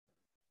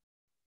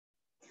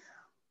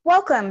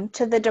Welcome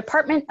to the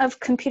Department of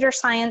Computer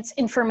Science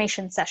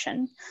Information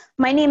Session.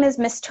 My name is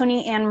Miss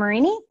Toni Ann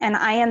Marini, and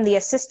I am the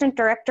Assistant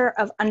Director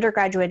of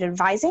Undergraduate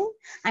Advising.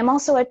 I'm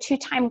also a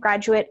two-time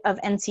graduate of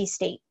NC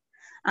State.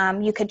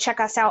 You could check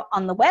us out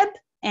on the web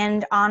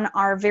and on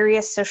our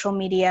various social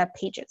media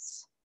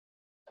pages.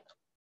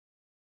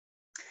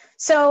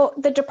 So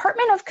the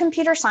Department of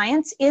Computer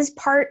Science is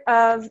part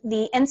of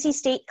the NC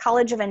State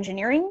College of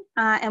Engineering,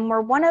 and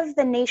we're one of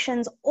the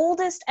nation's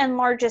oldest and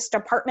largest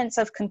departments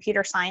of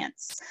computer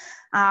science.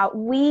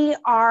 We're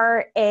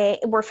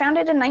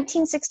founded in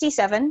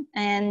 1967,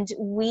 and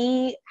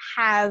we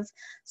have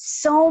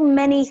so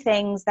many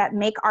things that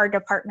make our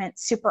department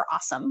super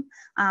awesome.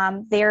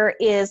 There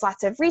is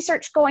lots of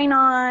research going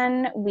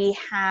on. We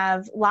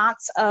have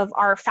lots of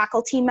our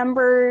faculty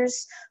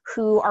members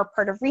who are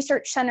part of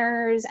research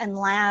centers and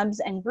labs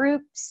and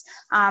groups.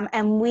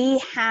 And we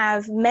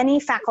have many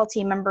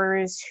faculty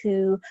members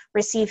who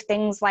receive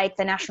things like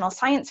the National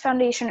Science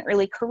Foundation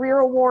Early Career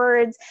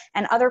Awards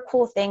and other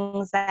cool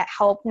things that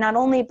help not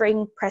only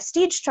bring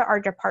prestige to our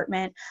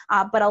department,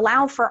 but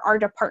allow for our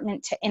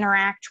department to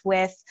interact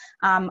with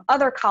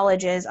other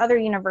colleges, other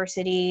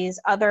universities,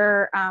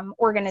 other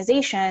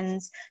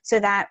organizations, so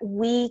that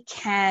we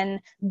can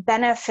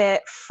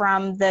benefit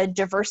from the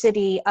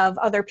diversity of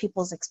other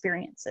people's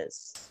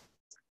experiences.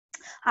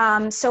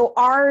 So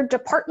our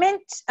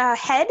department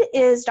head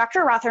is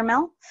Dr.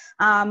 Rothermel.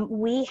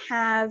 We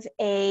have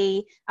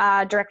a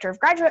director of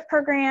graduate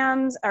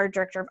programs, our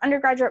director of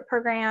undergraduate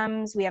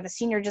programs. We have a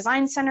senior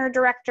design center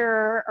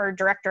director or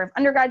director of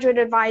undergraduate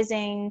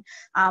advising.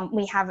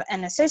 We have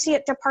an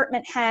associate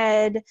department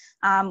head.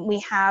 We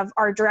have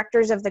our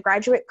directors of the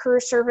graduate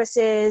career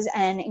services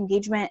and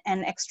engagement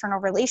and external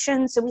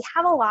relations. So we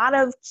have a lot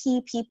of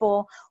key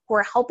people who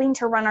are helping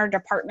to run our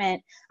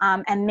department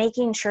and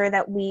making sure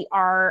that we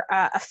are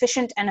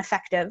efficient and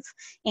effective.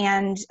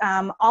 And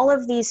all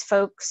of these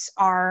folks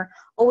are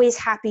always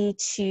happy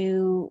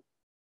to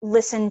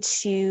listen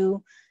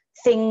to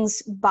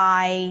things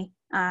by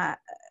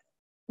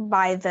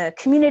the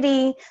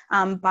community,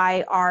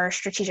 by our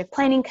strategic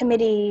planning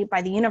committee,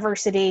 by the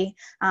university,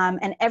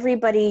 and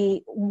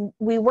everybody.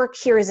 We work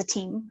here as a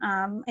team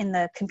in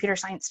the computer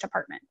science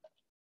department.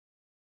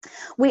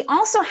 We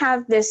also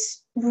have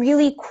this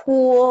really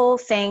cool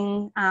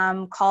thing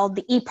called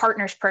the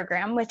ePartners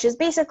program, which is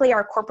basically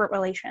our corporate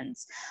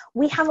relations.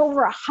 We have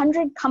over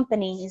 100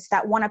 companies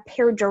that want to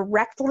pair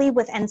directly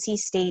with NC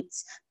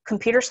State's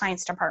computer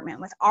science department,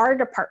 with our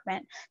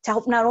department, to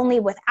help not only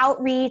with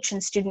outreach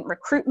and student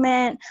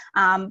recruitment,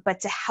 but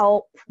to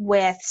help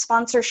with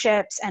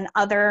sponsorships and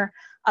other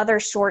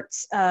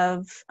sorts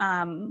of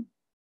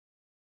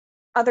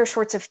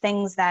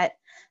things that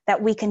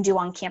we can do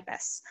on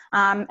campus.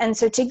 And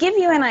so to give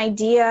you an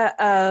idea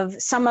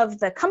of some of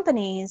the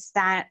companies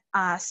that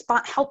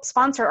help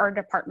sponsor our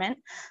department,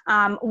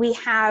 we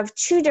have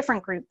two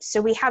different groups. So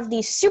we have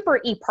these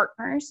super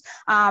e-partners,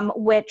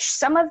 which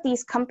some of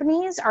these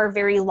companies are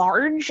very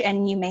large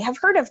and you may have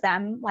heard of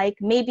them. Like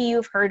maybe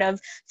you've heard of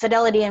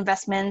Fidelity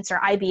Investments or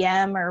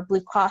IBM or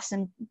Blue Cross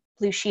and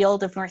Blue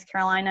Shield of North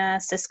Carolina,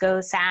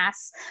 Cisco,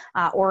 SAS,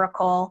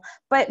 Oracle,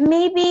 but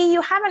maybe you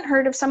haven't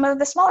heard of some of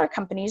the smaller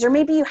companies, or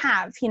maybe you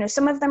have. You know,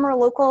 some of them are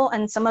local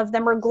and some of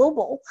them are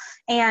global.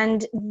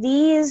 And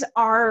these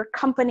are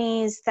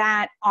companies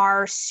that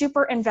are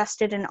super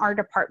invested in our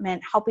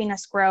department, helping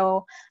us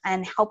grow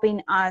and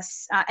helping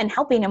us and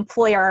helping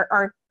employ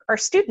our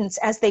students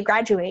as they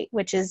graduate,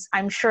 which is,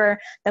 I'm sure,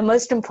 the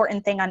most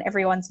important thing on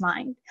everyone's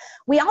mind.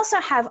 We also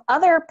have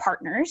other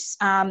partners.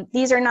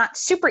 These are not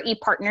super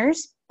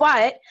e-partners,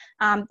 but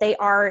they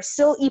are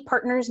still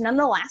e-partners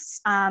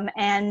nonetheless.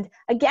 And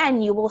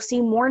again, you will see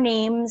more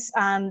names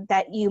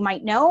that you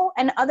might know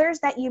and others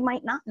that you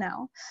might not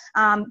know.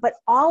 But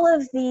all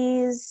of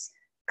these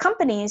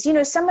companies, you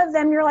know, some of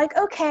them you're like,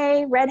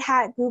 okay, Red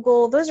Hat,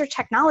 Google, those are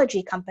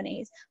technology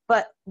companies.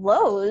 But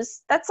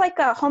Lowe's, that's like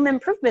a home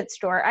improvement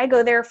store. I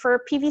go there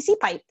for PVC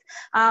pipe.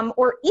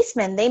 Or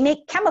Eastman, they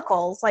make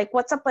chemicals. Like,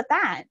 what's up with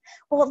that?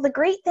 Well, the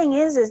great thing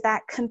is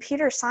that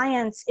computer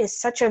science is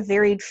such a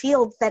varied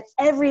field that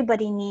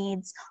everybody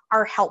needs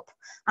our help.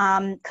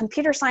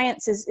 Computer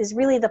science is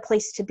really the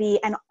place to be,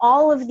 and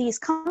all of these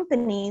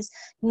companies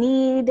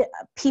need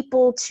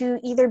people to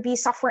either be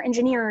software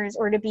engineers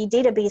or to be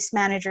database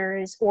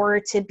managers or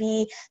to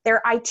be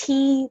their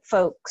IT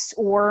folks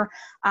or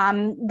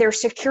their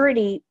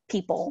security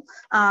people.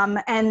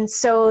 And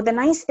so the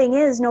nice thing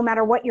is, no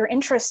matter what your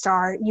interests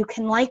are, you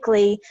can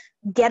likely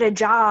get a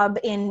job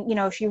in, you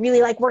know, if you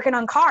really like working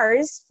on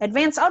cars,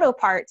 Advanced Auto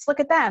Parts, look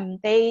at them.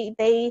 They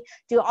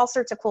do all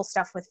sorts of cool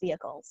stuff with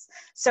vehicles.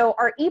 So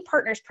our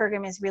ePartners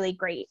program is really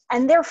great.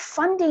 And their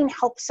funding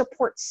helps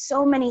support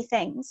so many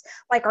things,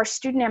 like our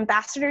Student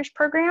Ambassadors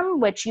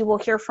program, which you will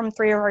hear from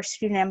 3 of our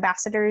student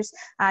ambassadors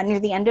near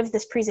the end of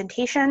this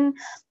presentation.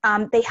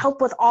 They help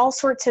with all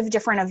sorts of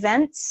different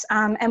events.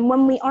 And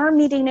when we are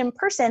meeting in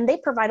person, they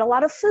provide a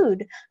lot of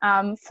food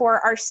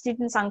for our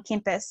students on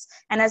campus.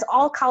 And as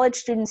all college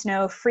students know,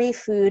 free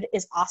food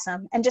is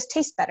awesome and just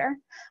tastes better,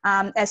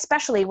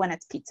 especially when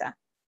it's pizza.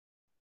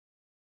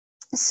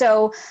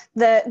 So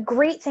the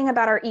great thing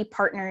about our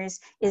e-partners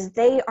is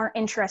they are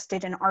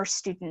interested in our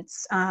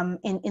students,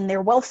 in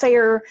their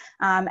welfare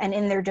and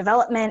in their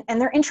development, and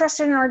they're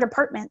interested in our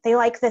department. They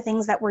like the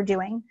things that we're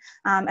doing,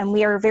 and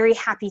we are very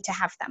happy to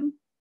have them.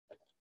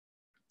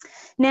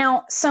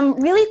 Now, some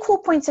really cool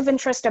points of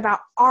interest about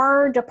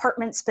our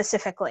department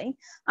specifically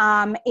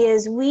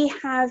is we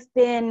have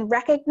been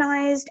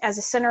recognized as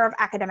a center of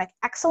academic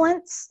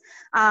excellence.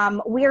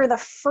 We are the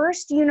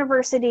first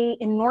university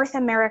in North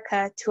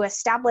America to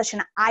establish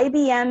an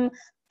IBM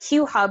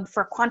Q Hub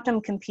for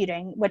quantum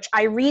computing, which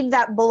I read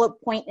that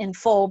bullet point in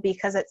full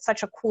because it's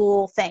such a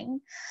cool thing.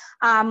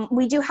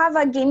 We do have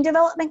a game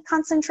development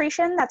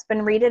concentration that's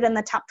been rated in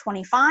the top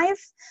 25.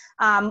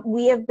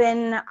 We have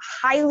been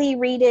highly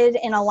rated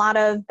in a lot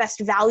of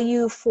best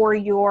value for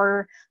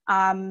your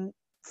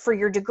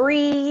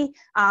degree,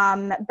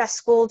 best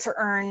school to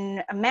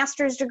earn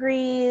master's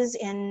degrees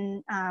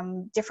in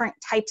different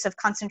types of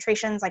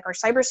concentrations, like our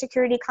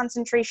cybersecurity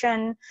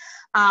concentration.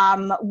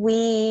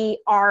 We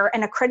are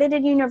an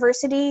accredited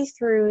university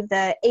through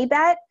the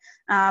ABET,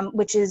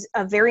 which is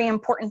a very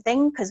important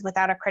thing because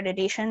without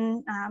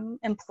accreditation,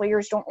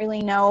 employers don't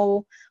really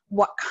know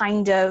what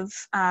kind of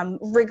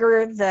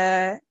rigor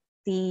the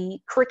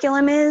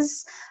curriculum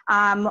is.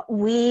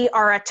 We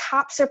are a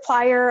top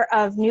supplier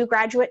of new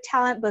graduate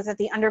talent, both at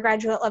the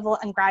undergraduate level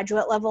and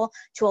graduate level,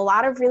 to a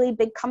lot of really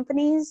big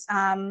companies.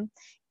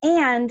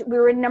 And we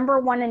were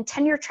 #1 in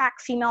tenure track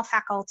female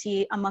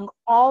faculty among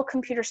all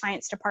computer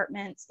science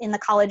departments in the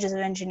colleges of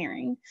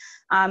engineering.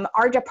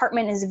 Our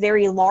department is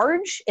very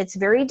large, it's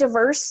very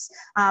diverse.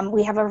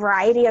 We have a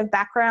variety of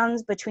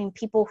backgrounds between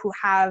people who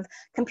have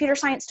computer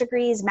science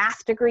degrees,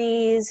 math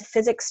degrees,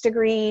 physics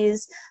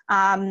degrees,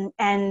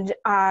 and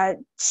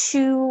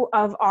 2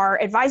 of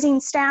our advising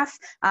staff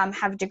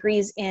have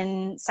degrees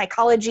in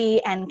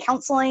psychology and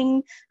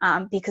counseling,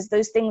 because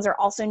those things are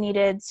also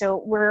needed.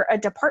 So we're a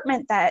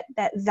department that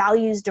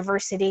values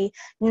diversity,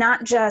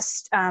 not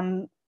just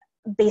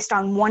based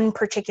on one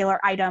particular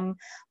item,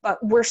 but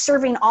we're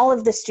serving all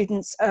of the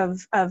students of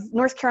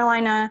North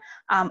Carolina,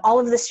 all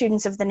of the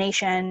students of the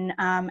nation,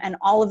 and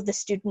all of the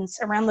students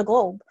around the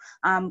globe.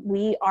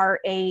 We are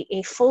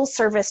a full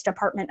service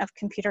department of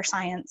computer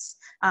science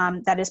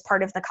that is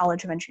part of the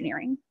College of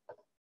Engineering.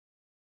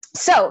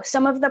 So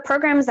some of the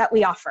programs that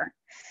we offer.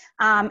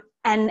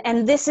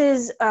 And this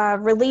is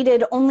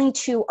related only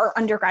to our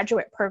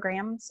undergraduate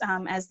programs,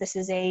 as this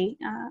is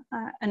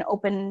an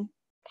open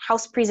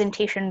house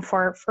presentation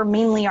for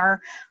mainly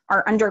our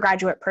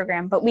undergraduate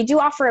program. But we do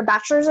offer a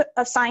Bachelor's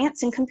of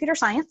Science in Computer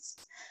Science.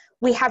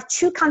 We have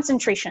 2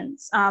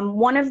 concentrations.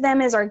 One of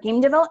them is our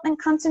game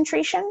development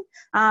concentration,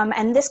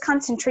 and this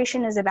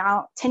concentration is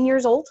about 10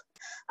 years old.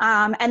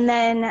 And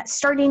then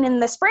starting in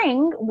the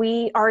spring,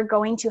 we are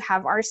going to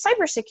have our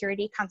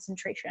cybersecurity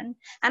concentration.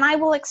 And I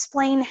will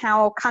explain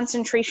how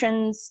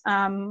concentrations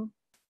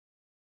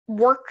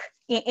work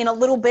in a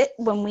little bit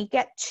when we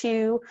get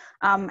to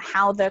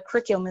how the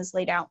curriculum is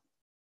laid out.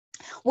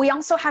 We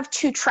also have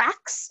 2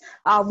 tracks,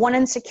 one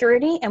in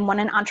security and one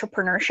in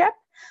entrepreneurship.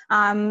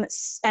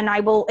 And I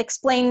will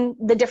explain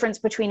the difference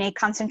between a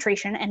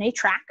concentration and a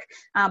track,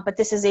 but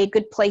this is a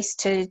good place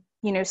to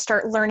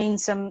start learning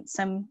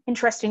some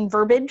interesting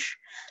verbiage.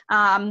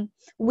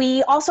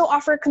 We also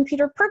offer a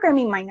computer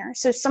programming minor.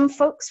 So some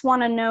folks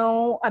want to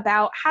know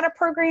about how to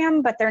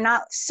program, but they're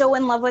not so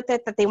in love with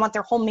it that they want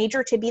their whole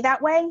major to be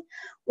that way,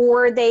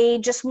 or they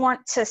just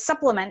want to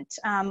supplement.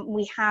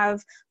 We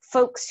have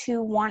folks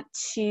who want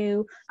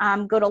to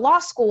go to law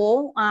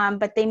school,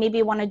 but they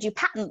maybe want to do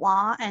patent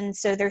law, and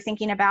so they're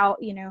thinking about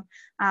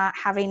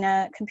having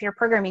a computer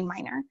programming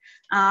minor.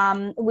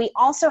 We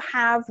also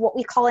have what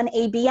we call an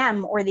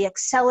ABM, or the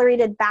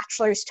Accelerated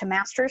Bachelor's to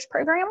Master's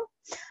program,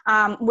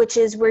 which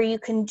is where you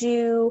can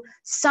do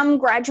some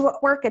graduate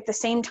work at the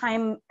same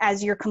time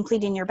as you're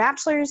completing your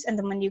bachelor's, and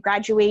then when you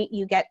graduate,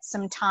 you get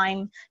some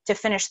time to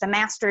finish the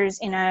master's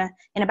in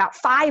about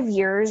 5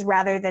 years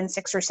rather than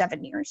 6 or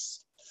 7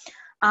 years.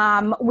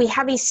 We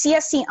have a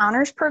CSC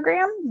honors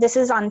program. This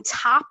is on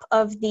top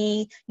of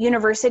the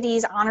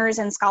university's honors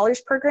and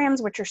scholars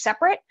programs, which are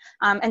separate,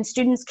 and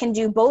students can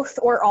do both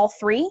or all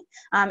 3.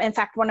 In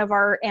fact, one of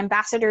our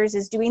ambassadors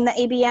is doing the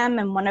ABM,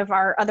 and one of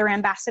our other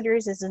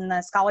ambassadors is in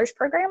the scholars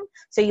program,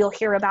 so you'll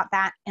hear about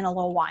that in a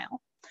little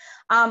while.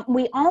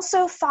 We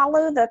also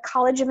follow the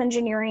College of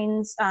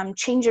Engineering's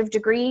change of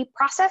degree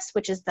process,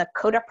 which is the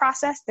CODA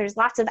process. There's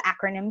lots of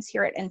acronyms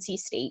here at NC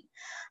State.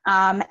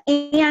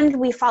 And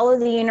we follow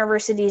the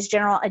university's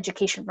general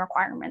education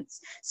requirements.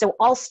 So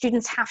all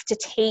students have to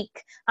take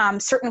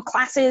certain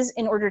classes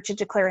in order to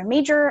declare a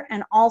major,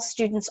 and all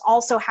students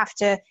also have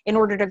to, in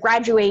order to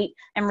graduate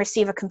and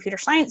receive a computer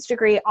science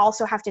degree,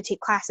 also have to take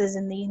classes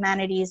in the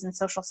humanities and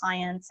social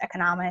science,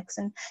 economics,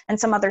 and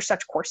some other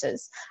such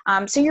courses.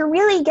 So you're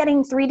really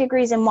getting 3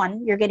 degrees in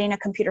one. You're getting a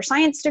computer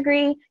science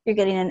degree, you're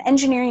getting an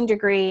engineering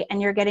degree,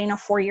 and you're getting a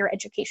 4-year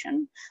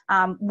education,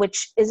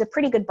 which is a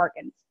pretty good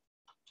bargain.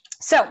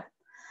 So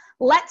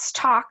let's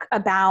talk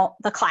about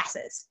the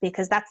classes,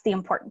 because that's the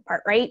important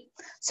part, right?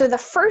 So the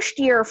first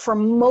year for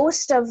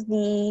most of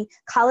the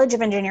College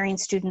of Engineering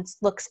students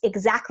looks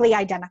exactly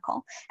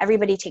identical.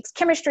 Everybody takes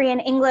chemistry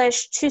and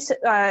English,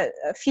 a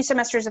few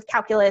semesters of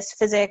calculus,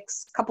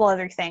 physics, a couple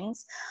other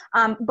things.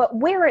 But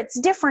where it's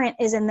different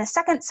is in the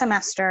second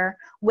semester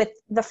with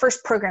the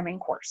first programming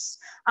course.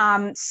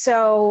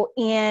 So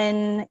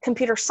in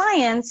computer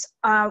science,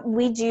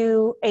 we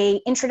do an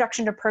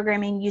introduction to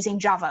programming using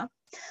Java.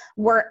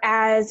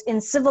 Whereas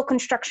in civil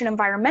construction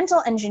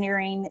environmental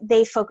engineering,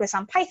 they focus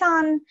on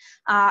Python,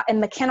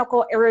 and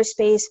mechanical,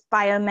 aerospace,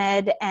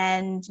 biomed,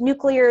 and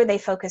nuclear, they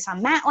focus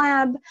on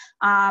MATLAB,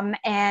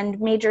 and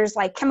majors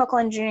like chemical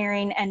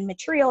engineering and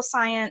material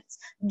science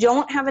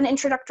don't have an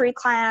introductory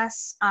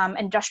class.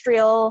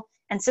 Industrial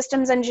and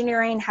systems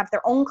engineering have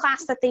their own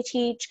class that they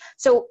teach.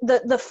 So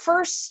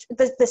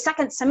the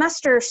second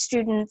semester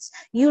students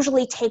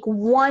usually take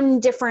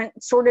one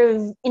different sort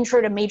of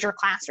intro to major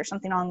class or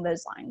something along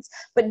those lines.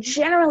 But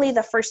generally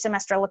the first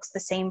semester looks the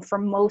same for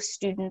most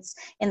students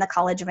in the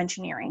College of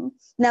Engineering.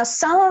 Now,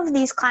 some of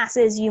these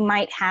classes you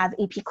might have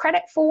AP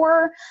credit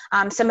for.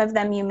 Some of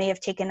them you may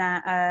have taken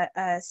a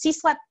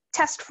CSLEP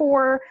test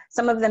for.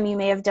 Some of them you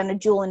may have done a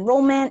dual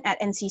enrollment at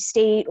NC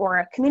State or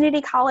a community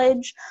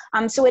college.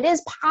 So it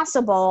is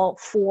possible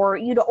for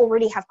you to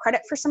already have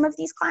credit for some of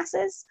these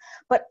classes,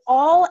 but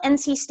all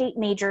NC State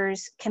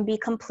majors can be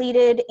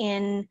completed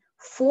in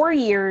 4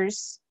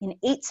 years, in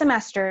 8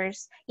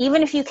 semesters,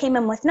 even if you came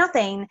in with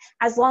nothing,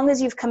 as long as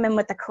you've come in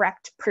with the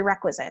correct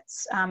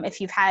prerequisites.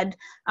 If you've had,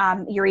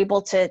 you're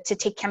able to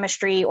take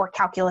chemistry or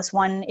calculus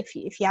 1. If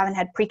you haven't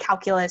had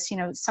pre-calculus, you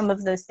know, some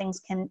of those things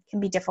can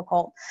be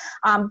difficult.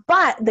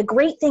 But the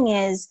great thing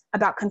is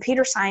about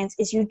computer science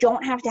is you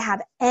don't have to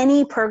have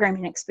any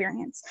programming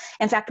experience.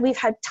 In fact, we've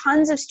had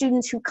tons of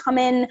students who come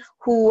in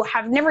who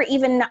have never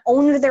even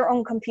owned their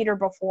own computer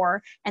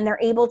before, and they're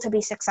able to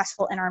be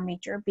successful in our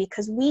major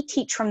because we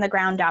teach from the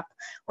ground up.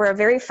 We're a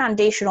very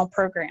foundational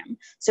program.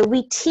 So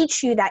we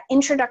teach you that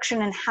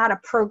introduction and how to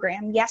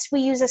program. Yes, we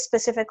use a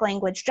specific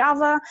language,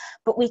 Java,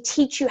 but we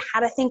teach you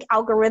how to think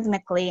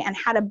algorithmically and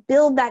how to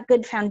build that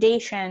good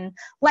foundation.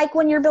 Like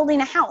when you're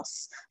building a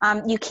house,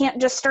 you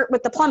can't just start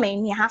with the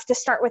plumbing. You have to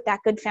start with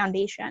that good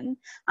foundation.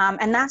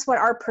 And that's what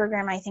our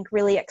program, I think,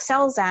 really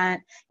excels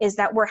at, is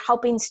that we're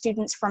helping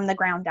students from the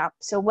ground up.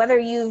 So whether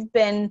you've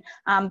been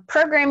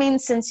programming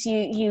since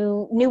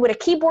you knew what a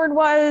keyboard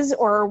was,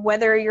 or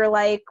whether you're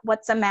like,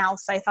 what's a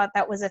mouse? I thought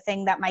that was a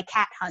thing that my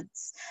cat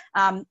hunts.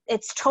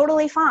 It's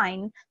totally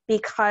fine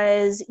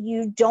because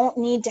you don't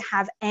need to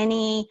have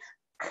any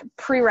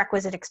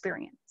prerequisite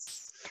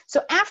experience.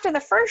 So after the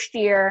first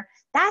year,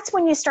 that's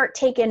when you start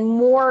taking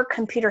more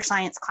computer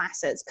science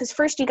classes, because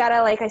first you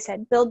gotta, like I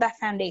said, build that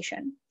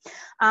foundation.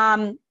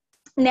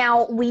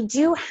 Now we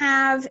do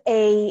have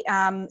a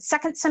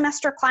second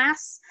semester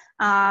class,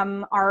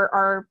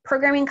 our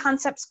programming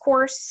concepts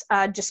course,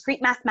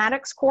 discrete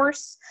mathematics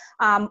course,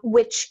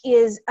 which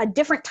is a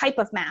different type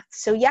of math.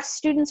 So yes,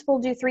 students will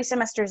do 3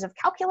 semesters of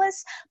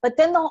calculus, but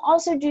then they'll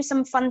also do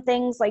some fun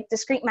things like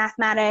discrete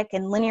mathematics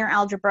and linear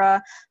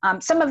algebra.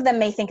 Some of them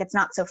may think it's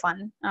not so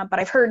fun, but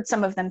I've heard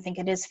some of them think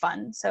it is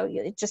fun. So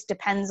it just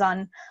depends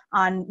on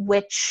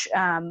which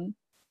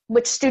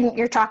student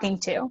you're talking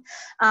to.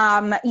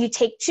 You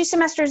take 2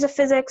 semesters of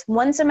physics,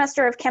 1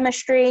 semester of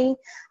chemistry,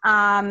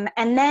 and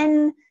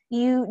then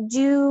you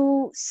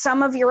do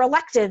some of your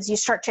electives, you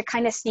start to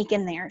kind of sneak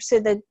in there. So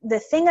the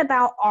thing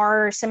about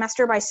our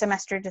semester by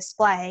semester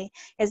display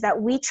is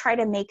that we try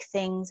to make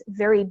things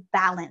very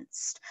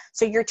balanced.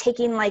 So you're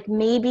taking like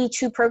maybe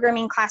 2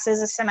 programming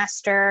classes a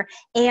semester,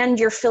 and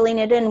you're filling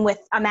it in with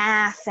a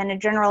math and a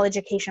general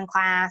education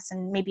class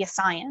and maybe a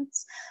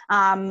science.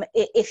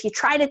 If you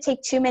try to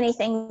take too many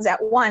things at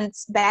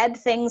once, bad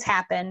things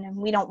happen, and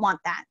we don't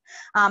want that.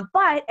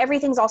 But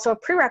everything's also a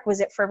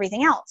prerequisite for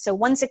everything else. So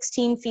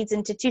 116 feeds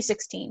into 216.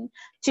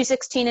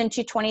 216 and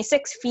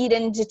 226 feed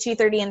into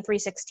 230 and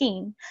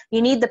 316.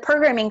 You need the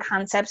programming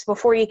concepts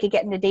before you could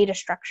get into data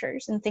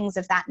structures and things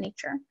of that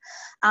nature.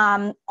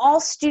 All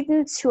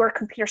students who are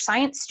computer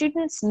science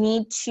students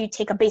need to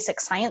take a basic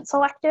science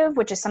elective,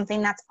 which is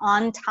something that's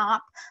on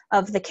top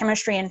of the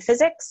chemistry and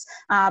physics,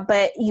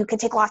 but you can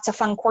take lots of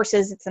fun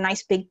courses. It's a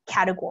nice big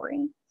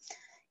category.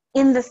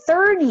 In the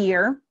third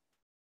year,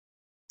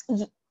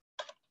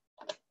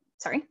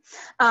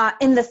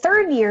 in the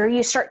third year,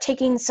 you start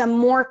taking some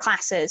more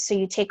classes. So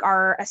you take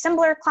our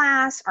assembler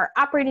class, our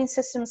operating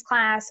systems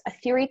class, a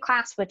theory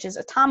class, which is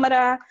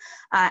automata,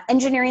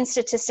 engineering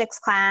statistics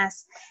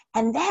class,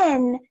 and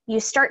then you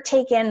start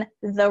taking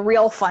the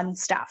real fun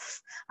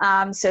stuff.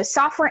 So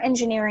software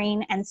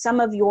engineering and some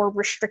of your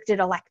restricted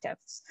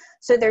electives.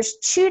 So there's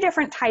 2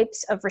 different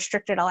types of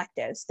restricted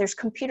electives. There's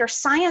computer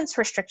science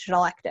restricted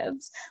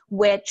electives,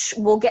 which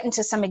we'll get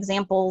into some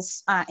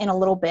examples in a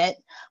little bit.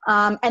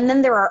 And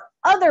then there are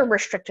other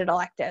restricted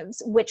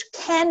electives, which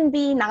can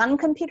be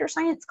non-computer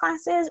science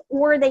classes,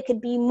 or they could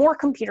be more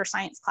computer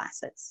science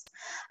classes.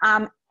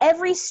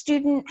 Every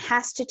student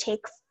has to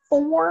take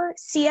 4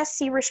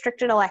 CSC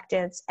restricted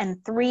electives and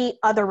 3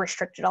 other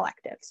restricted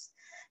electives.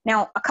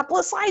 Now, a couple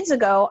of slides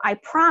ago, I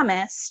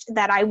promised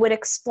that I would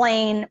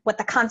explain what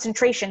the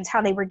concentrations,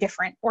 how they were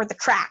different, or the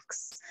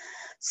tracks.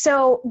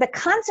 So the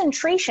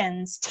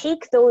concentrations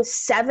take those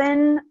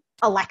 7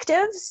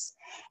 electives,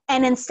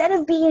 and instead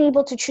of being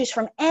able to choose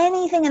from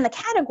anything in the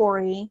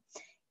category,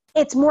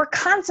 it's more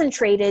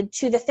concentrated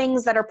to the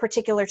things that are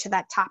particular to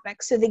that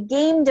topic. So the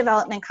game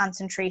development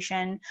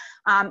concentration,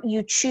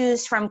 you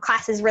choose from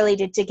classes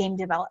related to game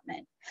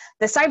development.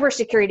 The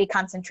cybersecurity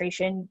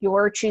concentration,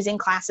 you're choosing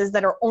classes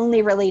that are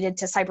only related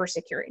to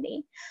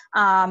cybersecurity.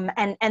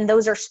 And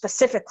those are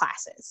specific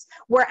classes.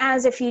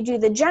 Whereas if you do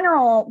the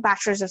general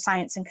Bachelor's of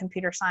Science in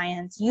Computer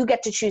Science, you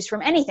get to choose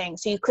from anything.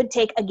 So you could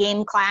take a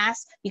game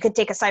class, you could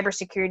take a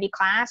cybersecurity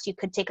class, you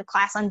could take a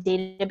class on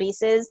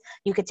databases,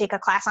 you could take a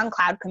class on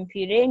cloud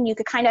computing, you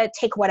could kind of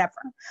take whatever.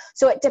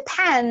 So it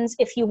depends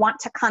if you want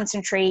to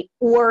concentrate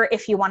or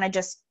if you want to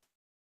just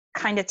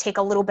kind of take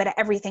a little bit of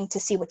everything to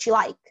see what you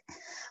like.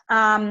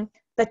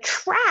 The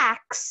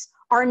tracks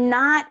are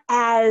not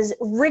as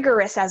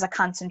rigorous as a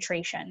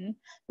concentration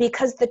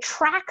because the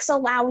tracks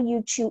allow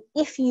you to,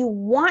 if you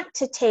want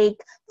to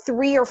take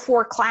 3 or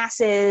 4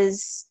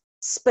 classes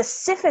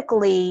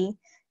specifically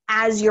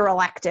as your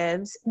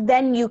electives,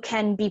 then you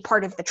can be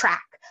part of the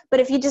track. But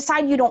if you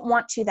decide you don't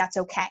want to, that's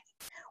okay.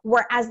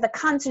 Whereas the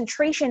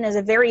concentration is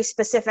a very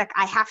specific,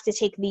 I have to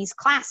take these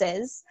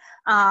classes,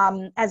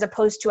 as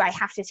opposed to I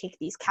have to take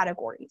these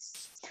categories.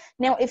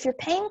 Now, if you're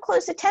paying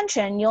close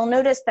attention, you'll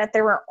notice that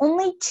there are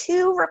only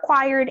 2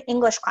 required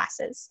English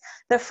classes.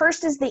 The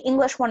first is the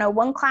English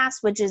 101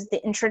 class, which is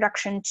the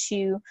introduction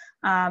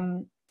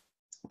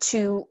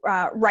to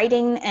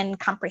writing and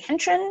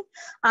comprehension.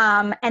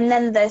 And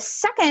then the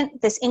second,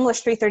 this English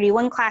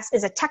 331 class,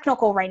 is a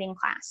technical writing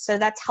class. So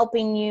that's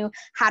helping you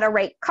how to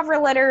write cover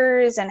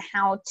letters and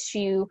how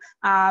to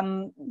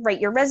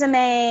write your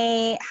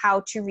resume,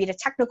 how to read a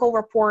technical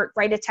report,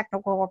 write a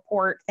technical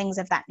report, things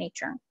of that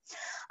nature.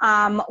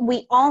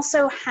 We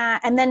also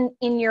have, and then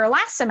in your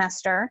last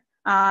semester,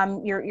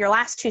 your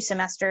last 2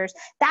 semesters,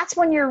 that's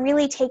when you're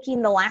really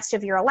taking the last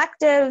of your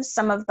electives,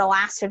 some of the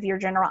last of your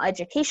general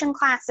education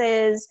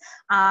classes.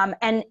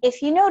 And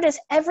if you notice,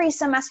 every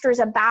semester is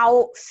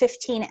about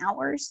 15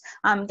 hours.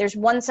 There's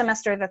one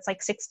semester that's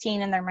like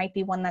 16 and there might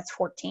be one that's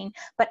 14,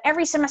 but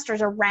every semester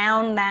is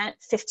around that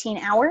 15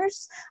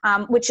 hours,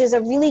 which is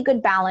a really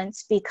good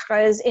balance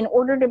because in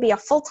order to be a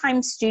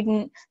full-time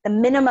student, the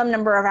minimum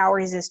number of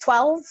hours is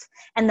 12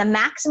 and the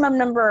maximum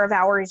number of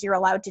hours you're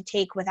allowed to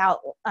take without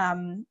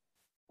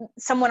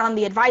someone on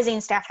the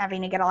advising staff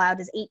having to get allowed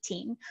is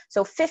 18.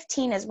 So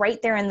 15 is right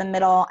there in the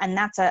middle, and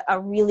that's a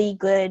really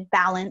good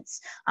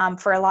balance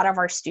for a lot of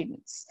our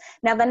students.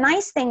 Now, the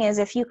nice thing is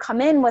if you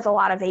come in with a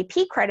lot of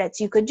AP credits,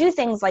 you could do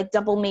things like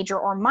double major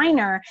or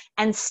minor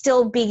and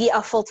still be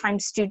a full-time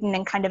student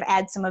and kind of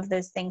add some of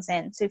those things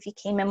in. So if you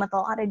came in with a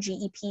lot of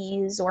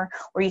GEPs or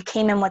you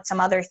came in with some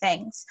other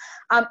things.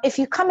 If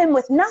you come in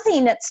with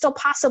nothing, it's still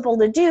possible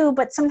to do,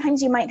 but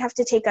sometimes you might have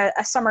to take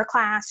a summer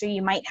class or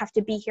you might have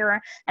to be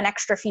here an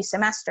extra few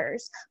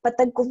semesters. But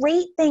the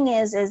great thing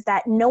is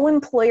that no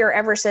employer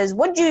ever says,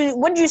 what'd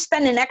you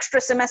spend an extra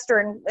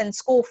semester in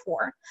school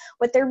for?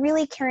 What they're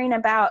really caring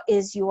about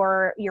is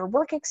your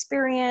work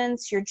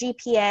experience, your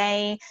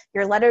GPA,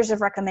 your letters of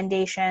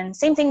recommendation.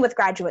 Same thing with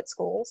graduate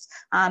schools.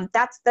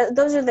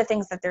 Those are the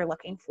things that they're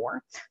looking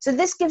for. So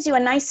this gives you a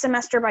nice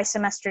semester by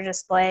semester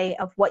display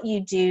of what you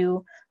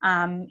do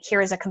here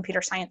as a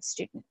computer science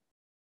student.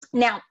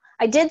 Now,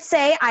 I did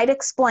say I'd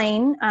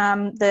explain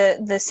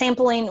the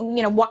sampling,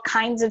 what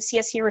kinds of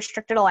CSC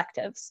restricted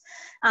electives.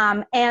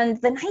 And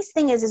the nice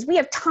thing is we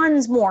have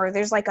tons more.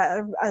 There's like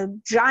a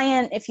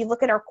giant, if you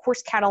look at our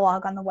course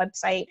catalog on the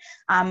website,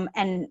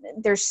 and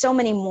there's so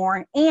many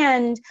more.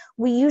 And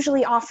we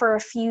usually offer a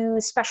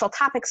few special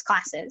topics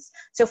classes.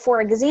 So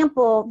for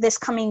example, this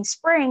coming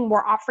spring,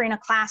 we're offering a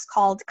class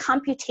called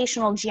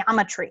Computational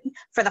Geometry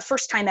for the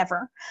first time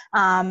ever.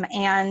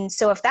 And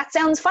so if that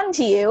sounds fun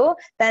to you,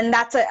 then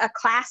that's a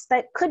class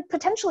that could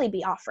potentially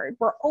be offered.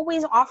 We're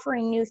always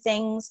offering new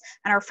things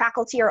and our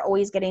faculty are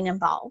always getting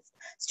involved.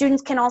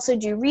 Students can also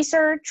do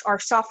research or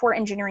software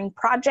engineering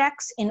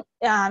projects in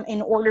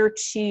order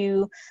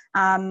to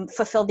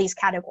fulfill these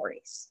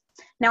categories.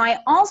 Now, I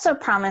also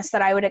promised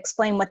that I would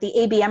explain what the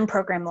ABM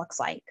program looks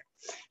like.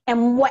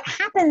 And what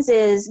happens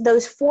is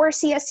those 4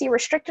 CSC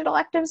restricted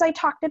electives I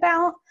talked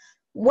about,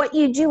 what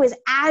you do is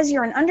as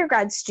you're an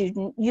undergrad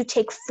student, you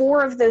take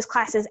 4 of those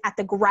classes at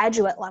the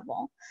graduate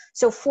level.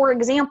 So for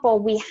example,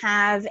 we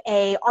have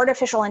a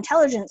artificial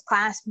intelligence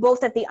class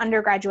both at the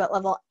undergraduate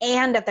level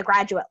and at the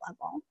graduate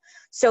level.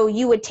 So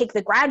you would take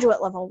the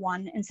graduate level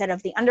one instead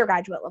of the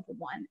undergraduate level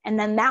one, and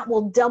then that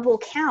will double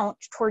count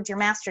towards your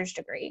master's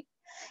degree.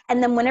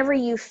 And then whenever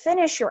you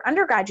finish your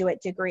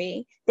undergraduate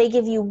degree, they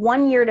give you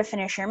 1 year to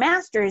finish your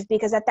master's,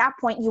 because at that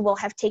point you will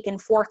have taken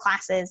 4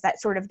 classes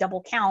that sort of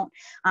double count,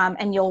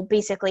 and you'll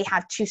basically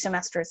have 2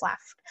 semesters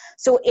left.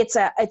 So it's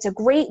a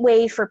great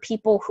way for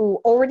people who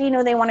already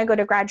know they want to go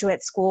to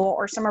graduate school,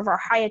 or some of our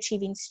high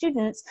achieving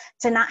students,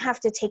 to not have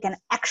to take an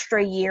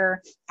extra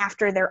year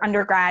after their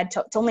undergrad,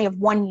 to only have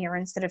 1 year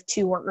instead of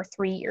 2 or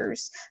 3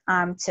 years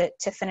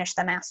to finish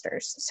the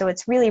master's. So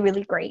it's really,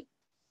 really great.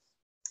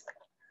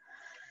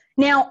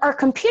 Now, our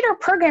computer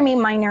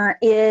programming minor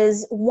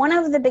is one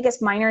of the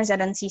biggest minors at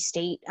NC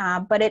State,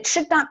 but it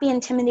should not be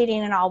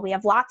intimidating at all. We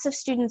have lots of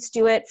students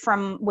do it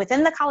from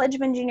within the College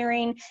of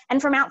Engineering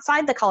and from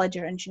outside the College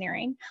of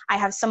Engineering. I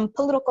have some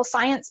political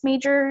science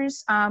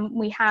majors.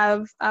 We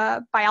have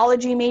a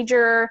biology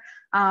major.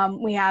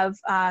 We have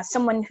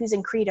someone who's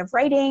in creative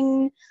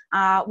writing.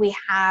 We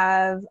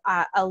have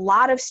a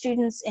lot of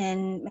students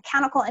in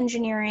mechanical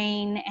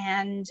engineering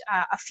and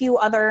a few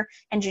other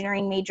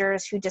engineering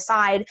majors who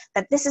decide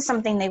that this is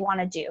something they want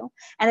to do.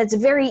 And it's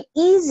very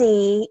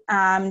easy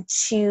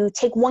to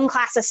take 1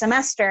 class a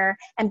semester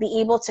and be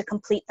able to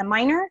complete the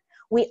minor.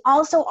 We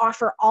also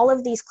offer all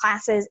of these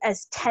classes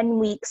as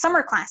 10-week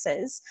summer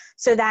classes,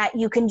 so that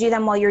you can do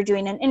them while you're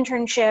doing an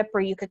internship, or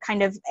you could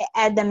kind of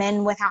add them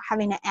in without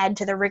having to add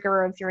to the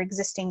rigor of your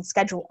existing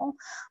schedule.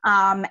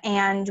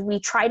 And we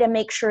try to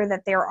make sure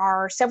that there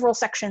are several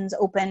sections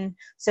open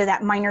so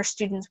that minor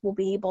students will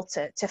be able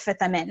to fit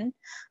them in.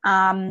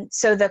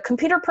 So the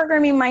computer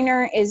programming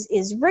minor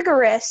is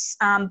rigorous,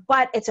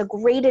 but it's a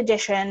great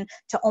addition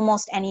to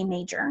almost any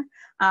major.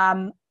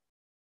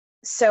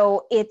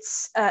 So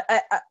it's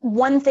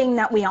one thing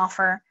that we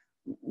offer.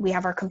 We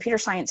have our computer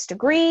science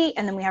degree,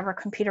 and then we have our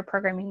computer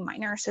programming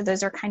minor. So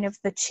those are kind of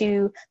the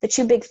two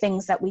big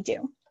things that we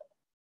do.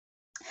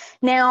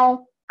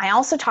 Now, I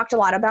also talked a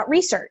lot about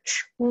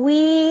research.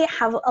 We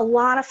have a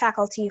lot of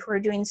faculty who are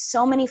doing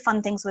so many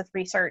fun things with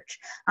research.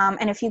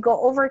 And if you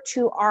go over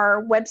to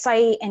our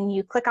website and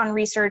you click on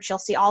research, you'll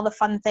see all the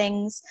fun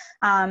things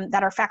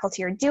that our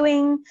faculty are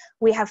doing.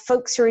 We have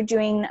folks who are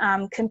doing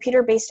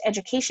computer-based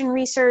education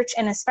research,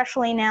 and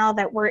especially now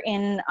that we're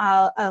in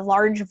a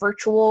large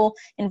virtual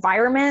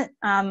environment,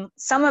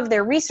 some of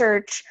their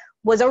research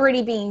was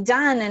already being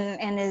done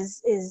and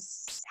is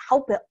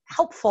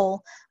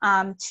helpful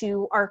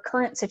to our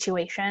current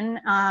situation.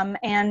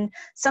 And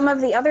some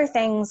of the other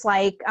things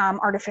like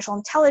artificial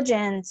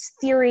intelligence,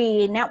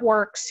 theory,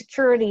 networks,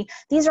 security,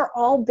 these are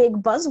all big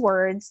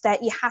buzzwords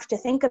that you have to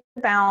think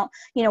about.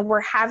 You know,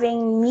 we're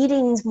having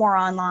meetings more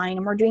online,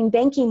 and we're doing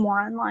banking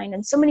more online,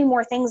 and so many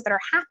more things that are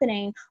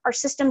happening. Our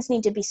systems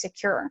need to be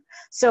secure.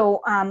 So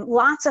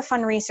lots of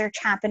fun research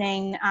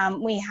happening.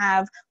 We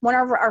have one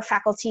of our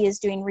faculty is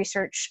doing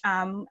research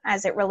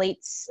as it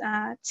relates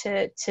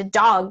to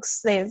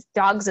dogs. They have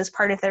dogs as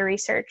part of their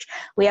research.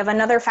 We have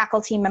another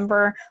faculty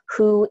member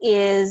who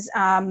is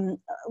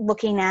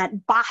looking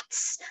at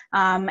bots,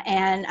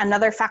 and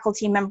another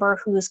faculty member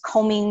who's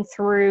combing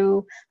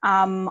through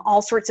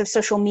all sorts of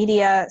social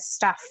media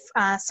stuff.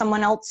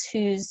 Someone else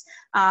who's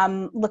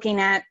looking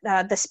at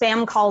the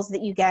spam calls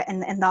that you get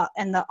and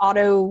the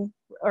auto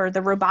or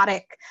the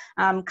robotic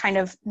kind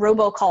of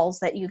robocalls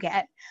that you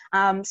get.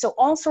 So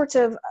all sorts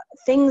of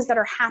things that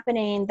are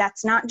happening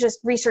that's not just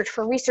research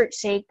for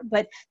research's sake,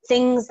 but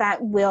things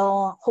that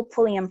will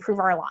hopefully improve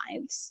our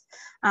lives.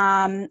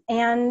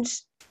 And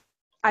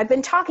I've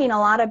been talking a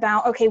lot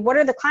about, okay, what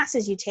are the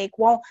classes you take?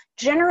 Well,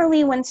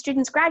 generally when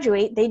students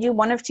graduate, they do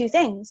one of 2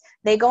 things.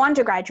 They go on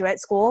to graduate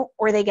school,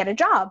 or they get a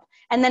job.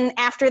 And then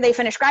after they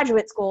finish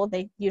graduate school,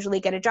 they usually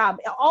get a job.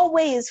 It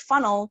always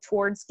funnel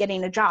towards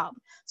getting a job.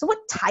 So what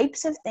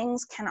types of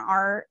things can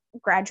our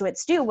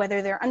graduates do,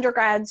 whether they're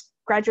undergrads,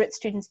 graduate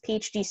students,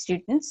 PhD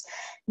students?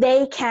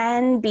 They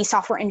can be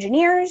software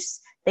engineers.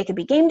 They could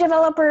be game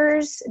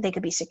developers, they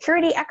could be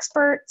security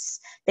experts,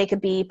 they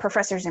could be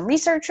professors and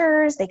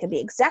researchers, they could be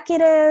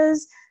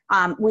executives.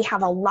 We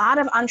have a lot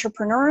of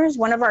entrepreneurs.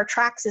 One of our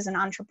tracks is an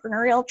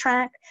entrepreneurial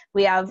track.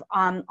 We have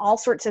all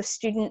sorts of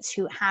students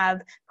who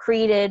have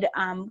created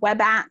web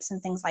apps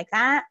and things like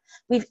that.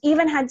 We've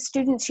even had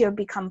students who have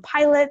become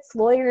pilots,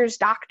 lawyers,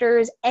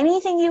 doctors,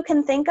 anything you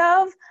can think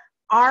of,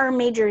 our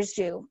majors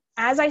do.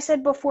 As I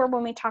said before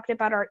when we talked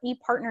about our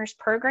ePartners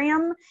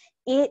program,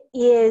 it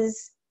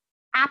is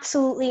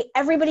absolutely,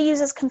 everybody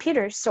uses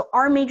computers, so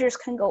our majors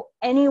can go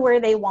anywhere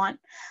they want.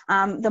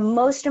 The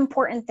most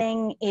important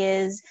thing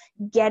is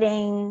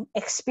getting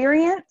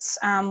experience,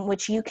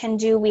 which you can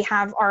do. We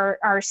have our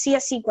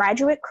CSC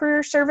Graduate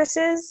Career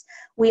Services.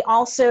 We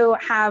also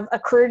have a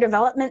Career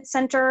Development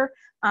Center.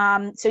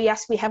 So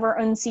yes, we have our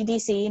own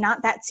CDC,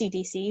 not that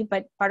CDC,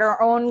 but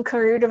our own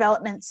Career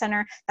Development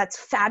Center. That's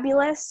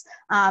fabulous.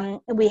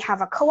 We have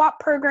a co-op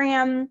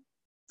program.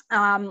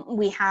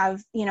 We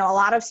have, a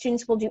lot of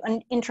students will do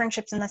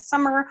internships in the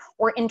summer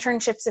or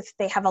internships if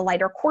they have a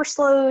lighter course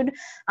load.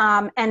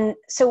 And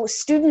so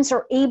students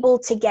are able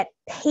to get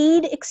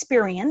paid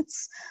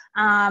experience,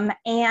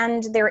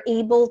 and they're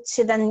able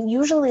to then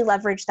usually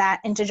leverage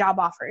that into job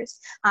offers.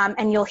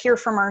 And you'll hear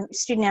from our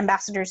student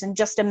ambassadors in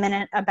just a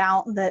minute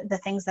about the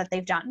things that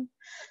they've done.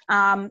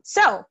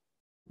 So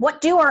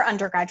what do our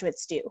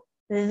undergraduates do?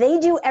 They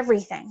do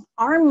everything.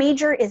 Our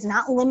major is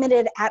not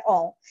limited at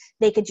all.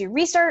 They could do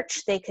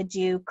research, they could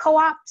do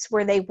co-ops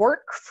where they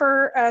work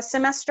for a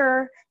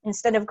semester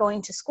instead of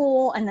going to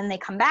school and then they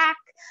come back.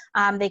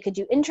 They could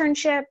do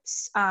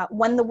internships.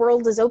 When the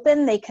world is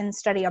open, they can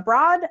study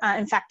abroad.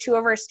 In fact, 2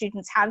 of our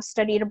students have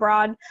studied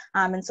abroad,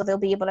 and so they'll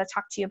be able to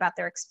talk to you about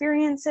their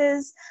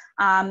experiences.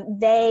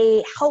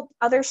 They help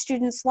other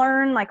students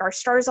learn, like our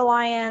STARS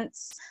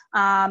Alliance.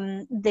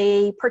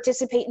 They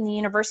participate in the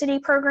university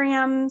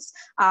programs.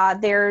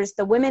 There's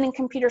the Women in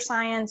Computer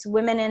Science,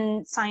 Women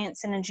in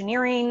Science and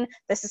Engineering,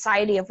 the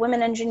Society of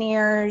Women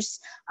Engineers.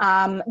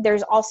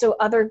 There's also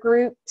other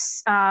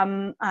groups,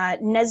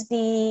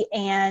 NSBE,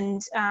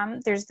 and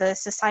there's the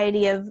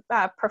Society of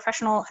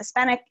Professional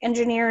Hispanic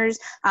Engineers.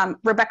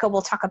 Rebecca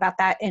will talk about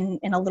that in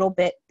a little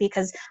bit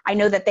because I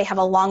know that they have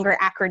a longer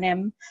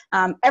acronym.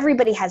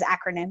 Everybody has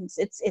acronyms.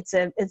 It's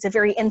a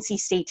very NC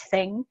State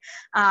thing.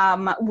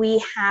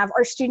 We have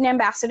our student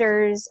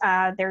ambassadors,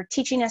 their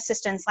teaching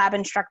assistants, lab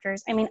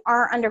instructors. I mean,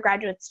 our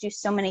undergraduates do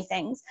so many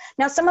things.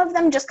 Now, some of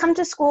them just come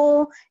to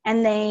school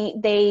and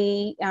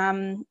they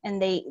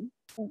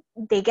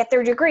get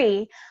their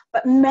degree,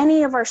 but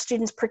many of our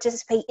students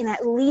participate in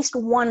at least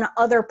one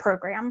other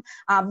program,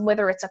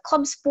 whether it's a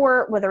club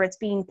sport, whether it's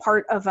being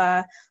part of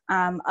a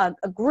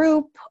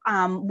group,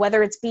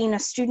 whether it's being a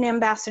student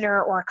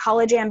ambassador or a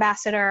college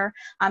ambassador.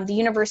 The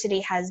university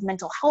has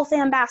mental health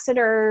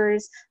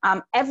ambassadors.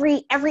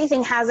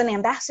 Everything has an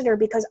ambassador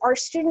because our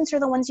students are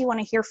the ones you want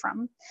to hear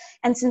from.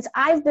 And since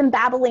I've been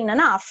babbling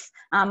enough,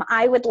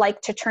 I would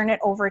like to turn it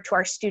over to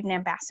our student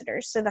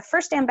ambassadors. So the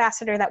first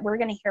ambassador that we're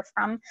going to hear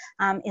from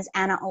is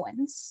Anna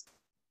Owens.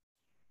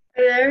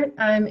 Hi there,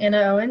 I'm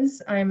Anna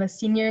Owens. I'm a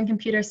senior in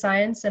computer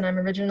science and I'm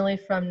originally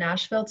from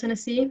Nashville,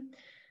 Tennessee.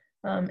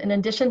 In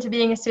addition to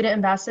being a student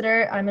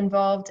ambassador, I'm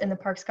involved in the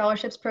Park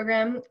Scholarships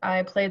program.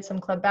 I played some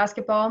club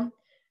basketball.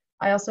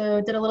 I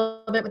also did a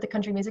little bit with the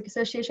Country Music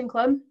Association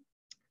Club.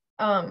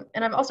 And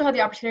I've also had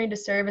the opportunity to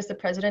serve as the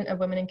president of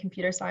Women in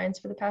Computer Science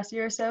for the past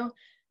year or so.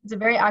 It's a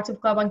very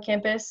active club on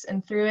campus,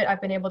 and through it,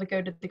 I've been able to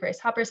go to the Grace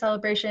Hopper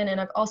celebration,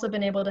 and I've also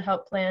been able to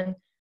help plan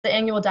the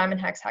annual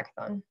Diamond Hacks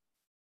Hackathon.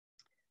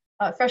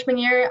 Freshman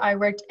year, I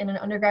worked in an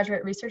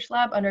undergraduate research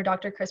lab under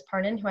Dr. Chris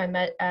Parnan, who I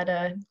met at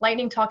a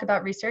lightning talk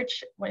about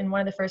research in one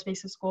of the first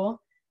weeks of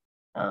school.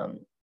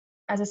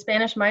 As a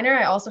Spanish minor,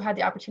 I also had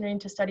the opportunity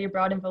to study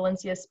abroad in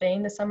Valencia,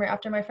 Spain, the summer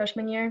after my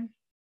freshman year.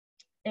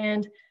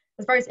 And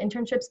as far as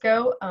internships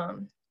go, I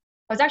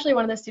was actually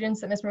one of the students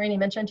that Ms. Marini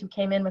mentioned who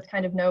came in with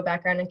kind of no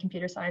background in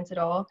computer science at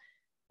all.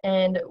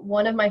 And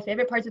one of my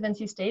favorite parts of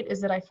NC State is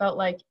that I felt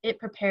like it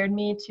prepared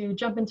me to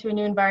jump into a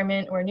new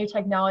environment or a new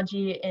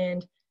technology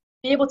and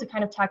be able to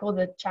kind of tackle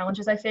the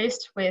challenges I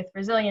faced with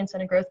resilience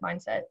and a growth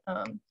mindset.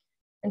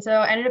 And so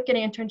I ended up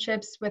getting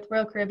internships with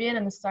Royal Caribbean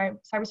and the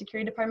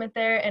cybersecurity department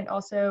there, and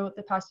also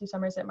the past 2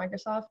 summers at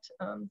Microsoft.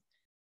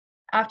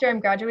 After I'm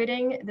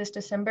graduating this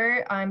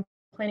December, I'm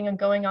planning on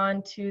going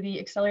on to the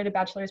Accelerated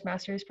Bachelor's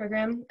Master's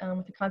program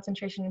with a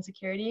concentration in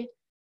security.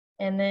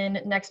 And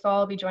then next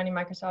fall, I'll be joining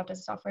Microsoft as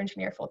a software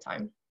engineer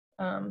full-time.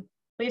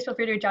 Please feel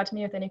free to reach out to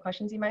me with any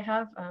questions you might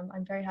have.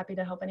 I'm very happy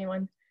to help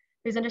anyone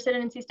who's interested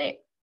in NC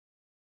State.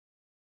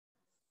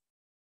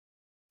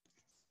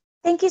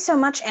 Thank you so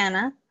much,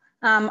 Anna.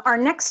 Our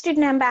next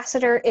student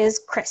ambassador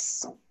is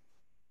Chris.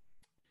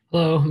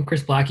 Hello, I'm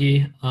Chris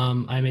Blackie.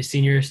 I'm a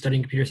senior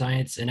studying computer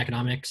science and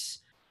economics.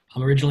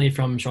 I'm originally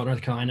from Charlotte,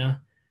 North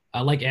Carolina.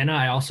 Like Anna,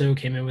 I also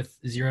came in with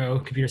 0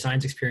 computer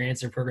science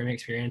experience or programming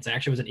experience. I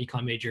actually was an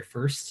econ major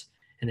first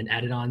and then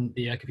added on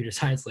the computer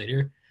science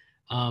later.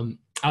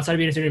 Outside of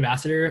being a student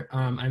ambassador,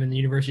 I'm in the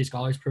University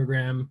Scholars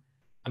Program.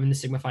 I'm in the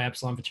Sigma Phi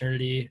Epsilon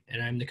fraternity,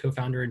 and I'm the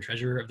co-founder and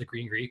treasurer of the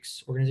Green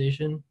Greeks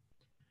organization.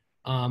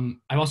 I've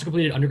also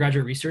completed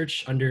undergraduate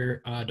research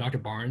under Dr.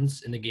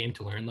 Barnes in the Game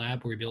to Learn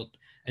lab, where we built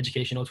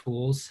educational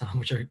tools,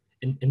 which are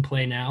in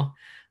play now.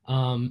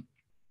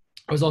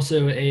 I was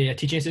also a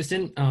teaching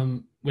assistant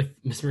with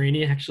Ms.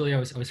 Marini. Actually, I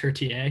was her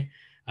TA,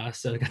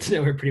 so I got to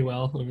know her pretty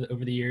well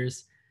over the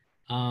years.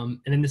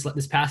 And then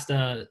this past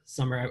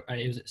summer,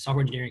 I was a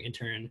software engineering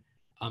intern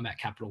at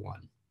Capital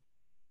One.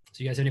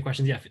 So you guys have any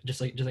questions? Yeah,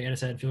 just like Anna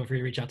said, feel free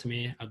to reach out to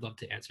me. I'd love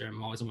to answer.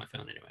 I'm always on my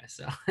phone anyway,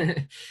 so.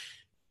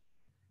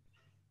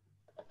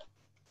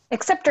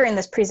 Except during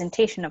this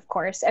presentation, of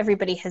course.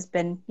 Everybody has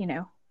been,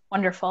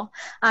 wonderful.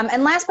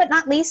 And last but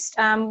not least,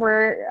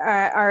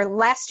 our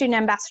last student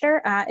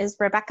ambassador is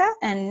Rebecca,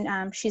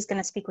 and she's going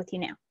to speak with you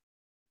now.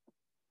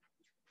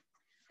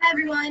 Hi,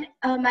 everyone.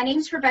 My name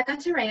is Rebecca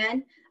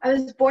Turan. I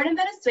was born in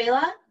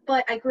Venezuela,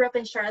 but I grew up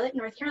in Charlotte,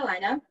 North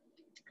Carolina.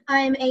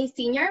 I'm a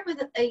senior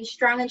with a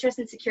strong interest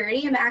in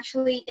security. I'm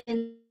actually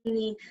in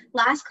the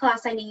last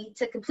class I need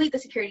to complete the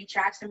security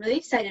track, so I'm really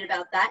excited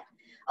about that.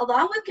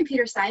 Along with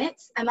computer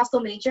science, I'm also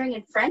majoring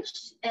in French,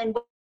 and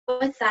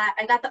with that,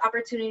 I got the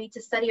opportunity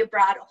to study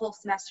abroad a whole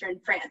semester in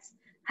France.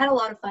 Had a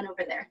lot of fun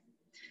over there.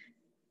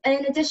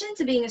 In addition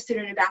to being a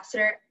student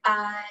ambassador,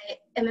 I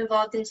am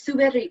involved in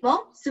Super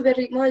Ritmo. Super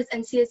Ritmo is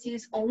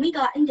NCSU's only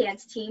Latin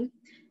dance team.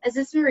 As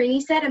Ms. Marini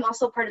said, I'm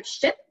also part of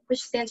SHIP, which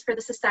stands for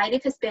the Society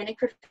of Hispanic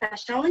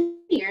Professional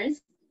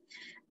Engineers.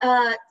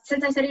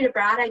 Since I studied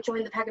abroad, I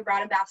joined the PAC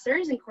Abroad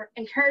Ambassadors,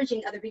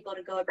 encouraging other people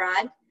to go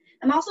abroad.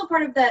 I'm also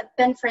part of the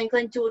Ben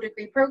Franklin dual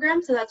degree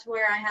program, so that's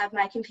where I have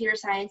my computer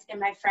science and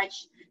my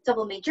French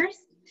double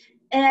majors.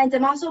 And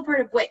I'm also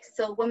part of WIC,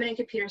 so Women in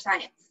Computer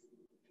Science.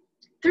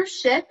 Through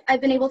SHIP,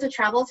 I've been able to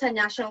travel to a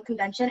national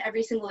convention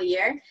every single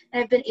year,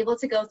 and I've been able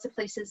to go to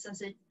places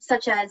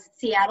such as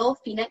Seattle,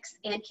 Phoenix,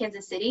 and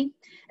Kansas City.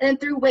 And then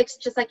through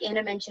WICS, just like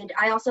Anna mentioned,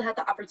 I also had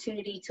the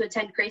opportunity to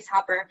attend Grace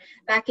Hopper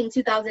back in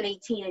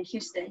 2018 in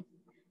Houston.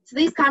 So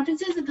these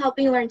conferences have helped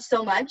me learn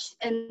so much,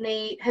 and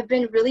they have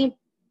been really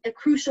a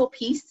crucial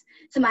piece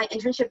to my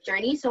internship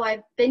journey. So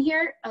I've been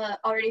here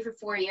already for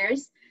 4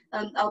 years.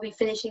 I'll be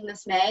finishing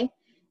this May.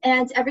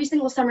 And every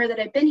single summer that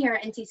I've been here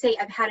at NC State,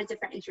 I've had a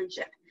different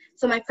internship.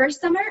 So my first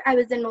summer, I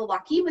was in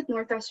Milwaukee with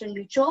Northwestern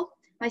Mutual.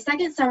 My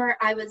second summer,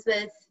 I was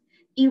with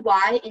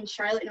EY in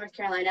Charlotte, North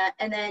Carolina.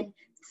 And then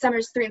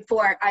summers 3 and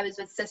 4, I was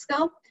with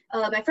Cisco.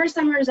 My first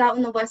summer was out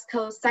on the West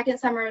Coast. Second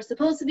summer was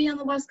supposed to be on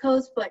the West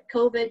Coast, but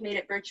COVID made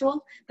it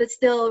virtual, but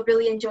still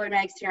really enjoyed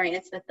my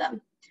experience with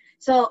them.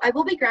 So I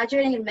will be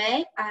graduating in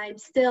May. I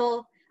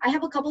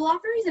have a couple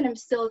offers, and I'm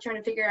still trying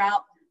to figure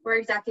out where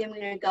exactly I'm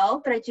going to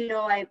go, but I do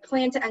know I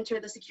plan to enter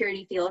the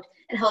security field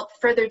and help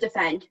further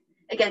defend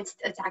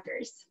against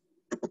attackers.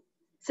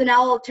 So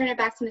now I'll turn it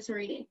back to Ms.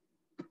 Marini.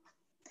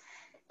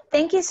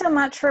 Thank you so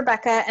much,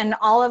 Rebecca, and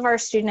all of our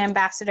student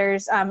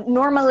ambassadors.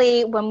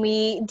 Normally, when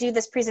we do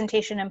this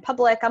presentation in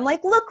public, I'm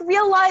like, look,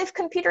 real life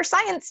computer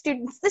science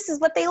students, this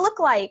is what they look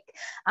like.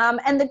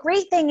 And the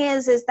great thing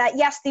is that,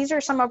 yes, these are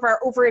some of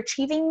our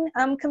overachieving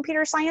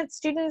computer science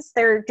students.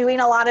 They're doing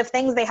a lot of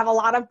things. They have a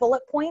lot of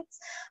bullet points.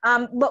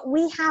 But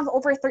we have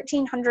over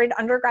 1,300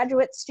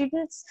 undergraduate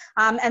students,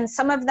 and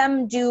some of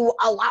them do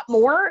a lot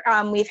more.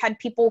 We've had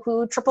people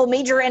who triple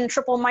major and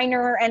triple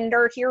minor and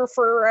are here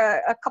for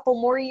a couple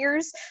more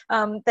years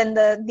than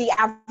the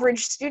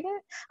average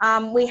student.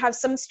 We have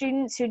some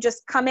students who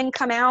just come in,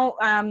 come out.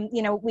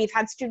 You know, we've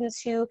had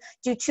students who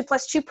do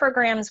 2+2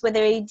 programs where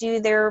they do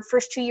their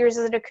first 2 years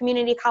at a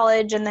community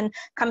college and then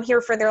come here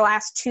for their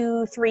last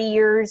 2-3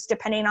 years,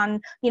 depending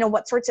on, you know,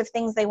 what sorts of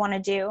things they want to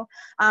do.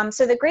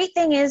 So the great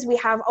thing is we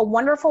have a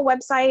wonderful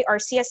website, our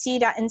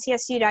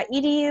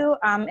csc.ncsu.edu.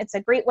 It's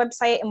a great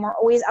website, and we're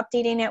always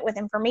updating it with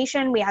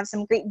information. We have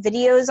some great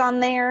videos on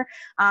there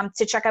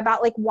to check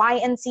about, like, why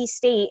NC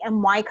State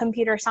and why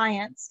computer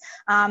science.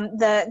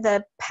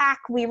 The pack,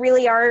 we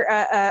really are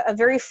a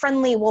very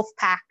friendly wolf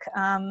pack,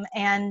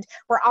 and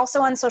we're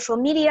also on social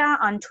media,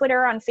 on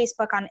Twitter, on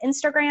Facebook, on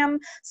Instagram.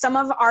 Some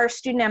of our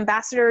student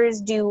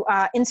ambassadors do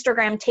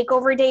Instagram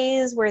takeover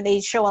days where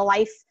they show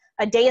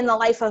a day in the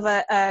life of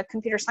a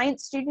computer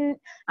science student.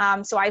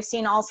 So I've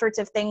seen all sorts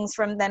of things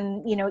from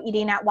them, you know,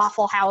 eating at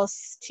Waffle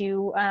House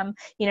to,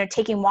 you know,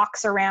 taking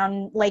walks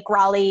around Lake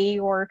Raleigh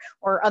or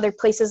other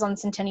places on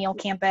Centennial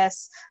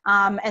campus.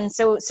 And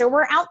so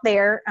we're out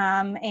there,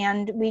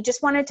 and we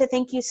just wanted to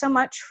thank you so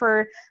much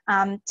for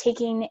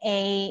taking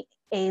a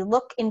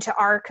look into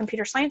our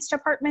computer science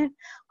department.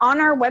 On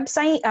our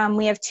website,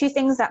 we have 2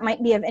 things that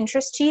might be of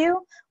interest to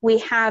you. We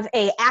have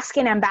a Ask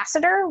an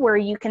Ambassador where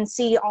you can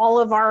see all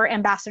of our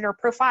ambassador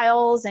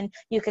profiles, and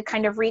you could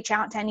kind of reach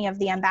out to any of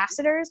the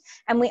ambassadors.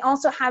 And we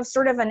also have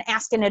sort of an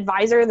Ask an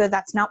Advisor, though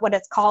that's not what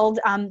it's called.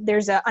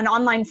 There's an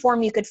online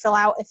form you could fill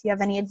out if you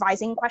have any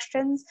advising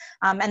questions,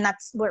 and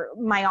that's where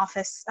my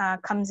office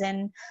comes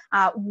in.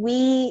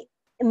 We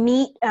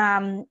meet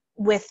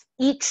with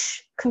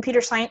each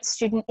computer science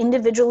student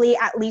individually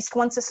at least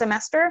once a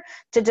semester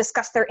to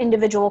discuss their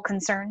individual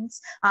concerns.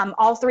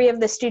 All 3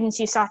 of the students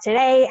you saw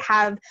today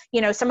have,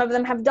 you know, some of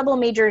them have double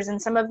majors and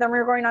some of them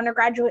are going on to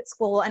graduate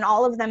school, and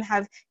all of them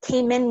have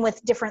came in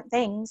with different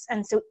things.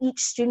 And so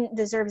each student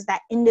deserves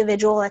that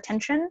individual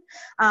attention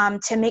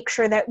to make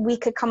sure that we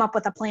could come up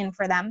with a plan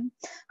for them.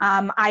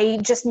 I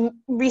just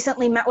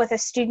recently met with a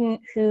student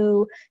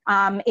who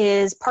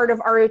is part of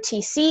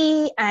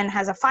ROTC and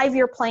has a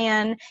 5-year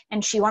plan,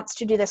 and she wants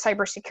to do the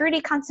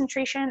cybersecurity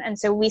concentration. And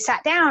so we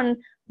sat down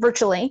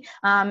virtually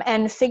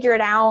and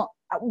figured out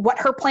what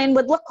her plan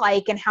would look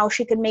like and how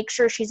she could make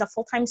sure she's a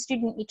full-time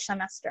student each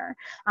semester.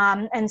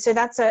 And so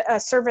that's a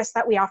service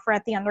that we offer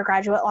at the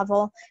undergraduate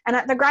level. And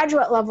at the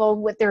graduate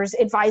level, there's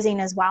advising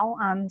as well.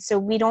 So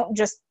we don't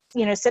just,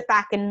 you know, sit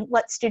back and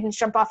let students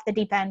jump off the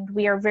deep end.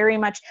 We are very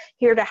much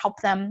here to help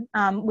them.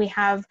 We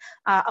have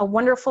a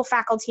wonderful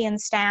faculty and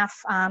staff,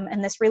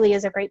 and this really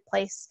is a great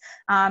place.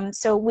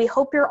 So we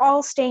hope you're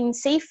all staying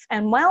safe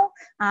and well.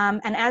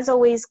 And as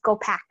always, go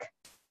PAC.